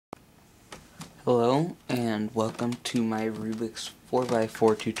Hello and welcome to my Rubik's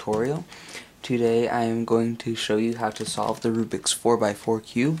 4x4 tutorial. Today I am going to show you how to solve the Rubik's 4x4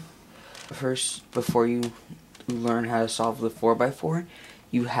 cube. First, before you learn how to solve the 4x4,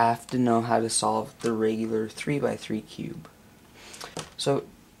 you have to know how to solve the regular 3x3 cube. So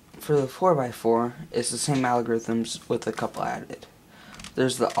for the 4x4, it's the same algorithms with a couple added.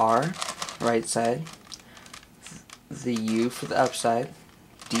 There's the R, right side, the U for the upside,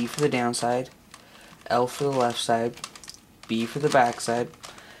 D for the downside, L for the left side, B for the back side,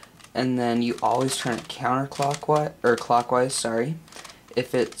 and then you always turn it counterclockwise, or clockwise, sorry.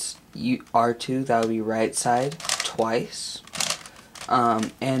 If it's R2, that would be right side twice.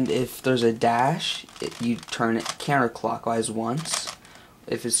 And if there's a dash, you turn it counterclockwise once.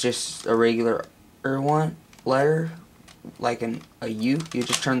 If it's just a regular one letter, like a U, you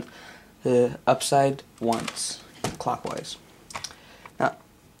just turn the upside once, clockwise.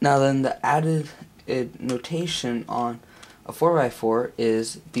 Now then, the added notation on a 4x4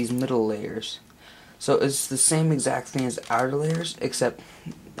 is these middle layers. So it's the same exact thing as outer layers, except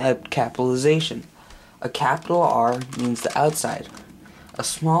capitalization. A capital R means the outside. A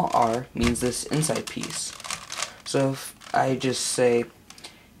small r means this inside piece. So if I just say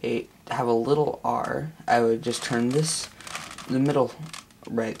have a little r, I would just turn the middle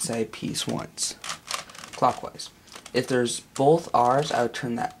right side piece once, clockwise. If there's both r's, I would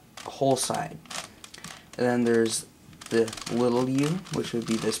turn that whole side. And then there's the little u, which would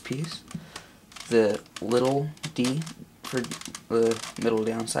be this piece, the little d for the middle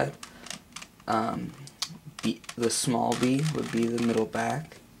downside, the small b would be the middle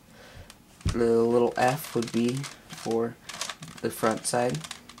back, the little f would be for the front side,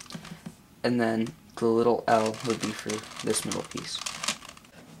 and then the little l would be for this middle piece.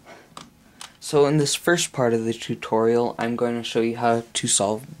 So in this first part of the tutorial, I'm going to show you how to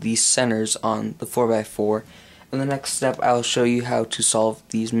solve these centers on the 4x4. In the next step, I'll show you how to solve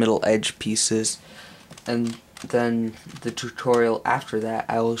these middle edge pieces. And then the tutorial after that,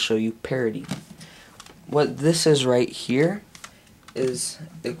 I will show you parity. What this is right here is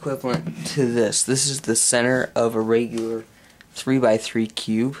equivalent to this. This is the center of a regular 3x3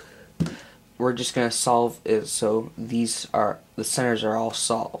 cube. We're just going to solve it so the centers are all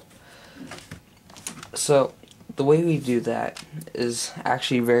solved. So the way we do that is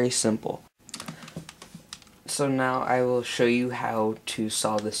actually very simple. So now I will show you how to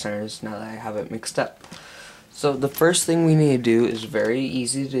solve the centers now that I have it mixed up. So the first thing we need to do is very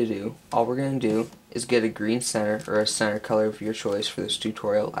easy to do. All we're going to do is get a green center, or a center color of your choice for this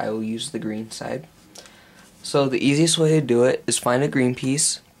tutorial. I will use the green side. So the easiest way to do it is find a green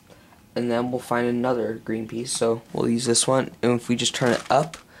piece, and then we'll find another green piece. So we'll use this one, and if we just turn it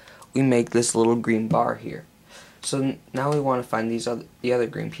up, we make this little green bar here. So now we want to find the other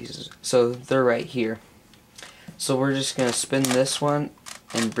green pieces. So they're right here. So we're just going to spin this one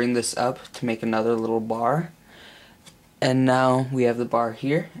and bring this up to make another little bar. And now we have the bar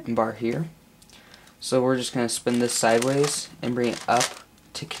here and bar here. So we're just going to spin this sideways and bring it up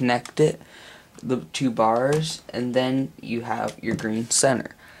to connect the two bars, and then you have your green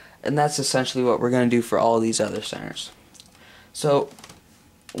center. And that's essentially what we're going to do for all these other centers. So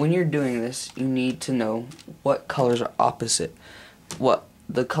when you're doing this, you need to know what colors are opposite.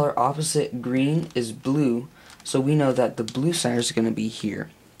 The color opposite green is blue, so we know that the blue center is going to be here.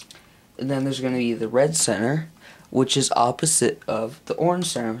 And then there's going to be the red center, which is opposite of the orange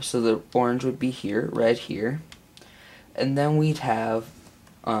center. So the orange would be here, red here. And then we'd have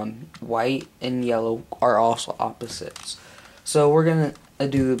white and yellow are also opposites. So we're going to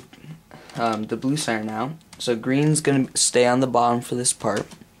do the blue center now. So green's going to stay on the bottom for this part.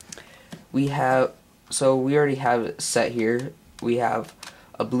 We already have it set here. We have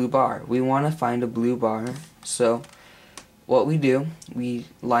a blue bar. We want to find a blue bar. So what we do, we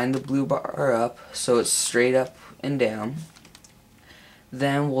line the blue bar up so it's straight up and down.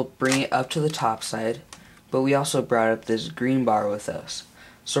 Then we'll bring it up to the top side, but we also brought up this green bar with us.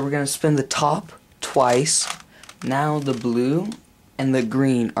 So we're going to spin the top twice. Now the blue and the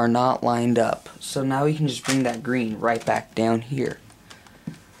green are not lined up. So now we can just bring that green right back down here.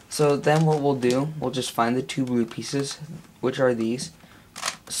 So then what we'll do, we'll just find the two blue pieces, which are these.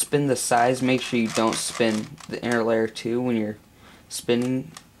 Spin the sides, make sure you don't spin the inner layer too when you're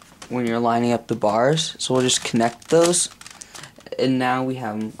lining up the bars. So we'll just connect those, and now we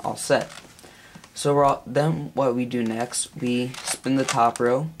have them all set. So then what we do next, we spin the top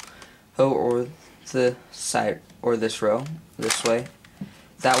row, or the side, or this row, this way.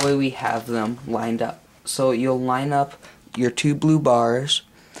 That way we have them lined up. So you'll line up your two blue bars,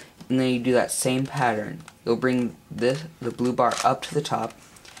 and then you do that same pattern. You'll bring the blue bar up to the top,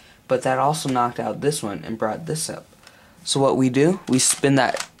 but that also knocked out this one and brought this up. So what we do, we spin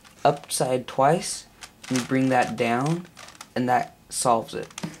that upside twice, and we bring that down, and that solves it.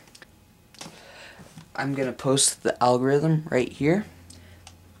 I'm going to post the algorithm right here.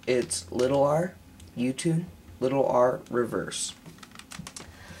 It's little r, U2, little r, reverse.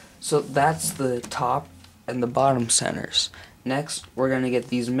 So that's the top and the bottom centers. Next, we're going to get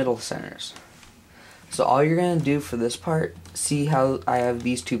these middle centers. So all you're going to do for this part, see how I have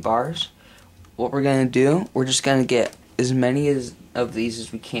these two bars? What we're going to do, we're just going to get as many of these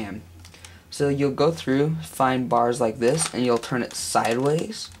as we can. So you'll go through, find bars like this, and you'll turn it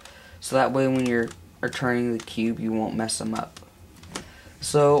sideways. So that way when you're turning the cube, you won't mess them up.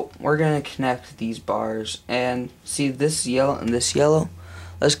 So we're going to connect these bars, and see this yellow and this yellow?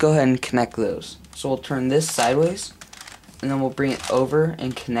 Let's go ahead and connect those. So we'll turn this sideways, and then we'll bring it over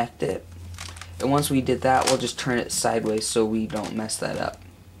and connect it. And once we did that, we'll just turn it sideways so we don't mess that up.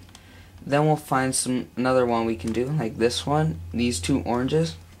 Then we'll find another one we can do, like this one, these two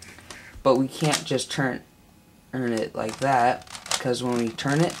oranges. But we can't just turn it like that, because when we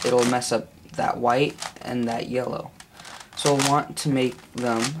turn it, it'll mess up that white and that yellow. So we'll want to make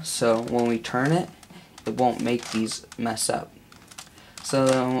them so when we turn it, it won't make these mess up. So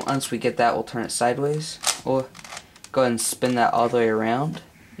then once we get that, we'll turn it sideways. We'll go ahead and spin that all the way around.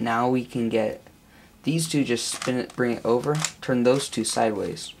 Now we can get these two, just spin it, bring it over, turn those two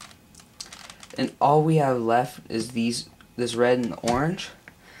sideways. And all we have left is this red and the orange.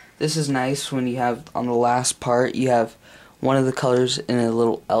 This is nice when you have, on the last part, you have one of the colors in a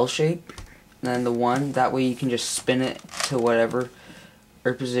little L shape, and then the one, that way you can just spin it to whatever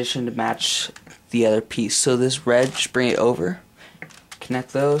or position to match the other piece. So this red, just bring it over,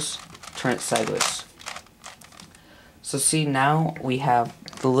 connect those, turn it sideways. So see, now we have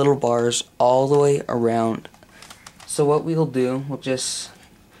the little bars all the way around. So what we'll do, we'll just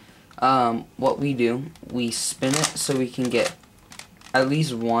we spin it so we can get at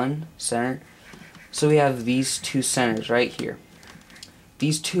least one center. So we have these two centers right here.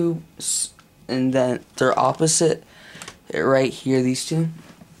 These two, and then they're opposite right here, these two.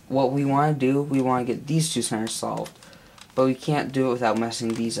 What we want to do, we want to get these two centers solved, but we can't do it without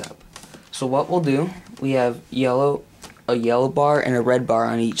messing these up. So what we'll do, we have a yellow bar and a red bar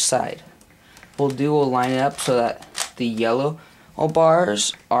on each side. We'll line it up so that the yellow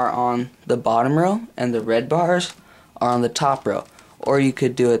bars are on the bottom row and the red bars are on the top row. Or you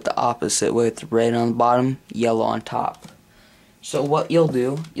could do it the opposite way, with red on the bottom, yellow on top. So what you'll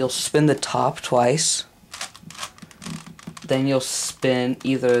do, you'll spin the top twice, then you'll spin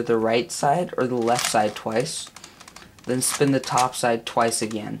either the right side or the left side twice, then spin the top side twice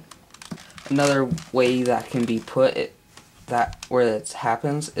again. Another way that can be put, where it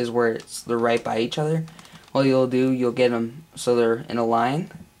happens, is where they're right by each other. What you'll do, you'll get them so they're in a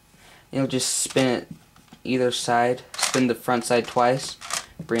line. You'll just spin it either side, spin the front side twice,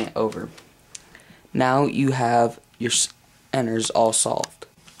 bring it over. Now you have your centers all solved.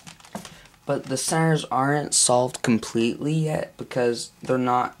 But the centers aren't solved completely yet because they're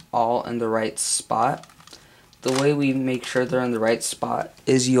not all in the right spot. The way we make sure they're in the right spot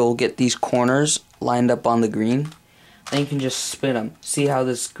is you'll get these corners lined up on the green. Then you can just spin them. See how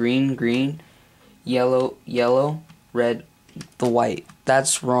this green, green, yellow, yellow, red, the white.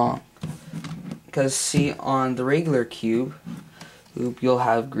 That's wrong. Because see, on the regular cube, you'll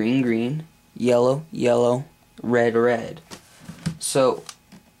have green, green, yellow, yellow, red, red. So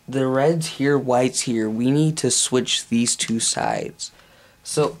the red's here, white's here. We need to switch these two sides.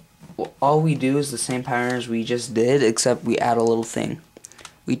 So all we do is the same pattern as we just did, except we add a little thing.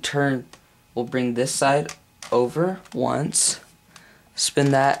 We'll bring this side over once,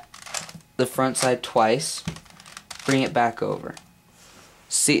 spin the front side twice, bring it back over.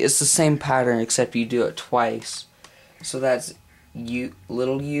 See, it's the same pattern except you do it twice. So that's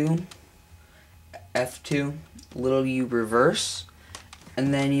little u, F2, little u reverse,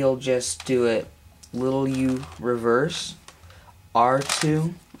 and then you'll just do it little u reverse,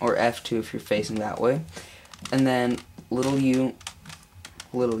 R2, or F2 if you're facing that way, and then little u,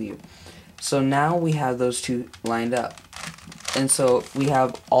 little u. So now we have those two lined up. And so we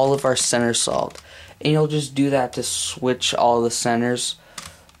have all of our centers solved. And you'll just do that to switch all the centers.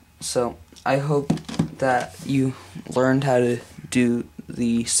 So I hope that you learned how to do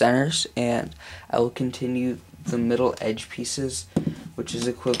the centers, and I will continue the middle edge pieces, which is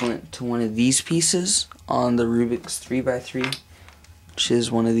equivalent to one of these pieces on the Rubik's 3x3, which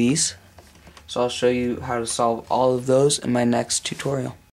is one of these. So I'll show you how to solve all of those in my next tutorial.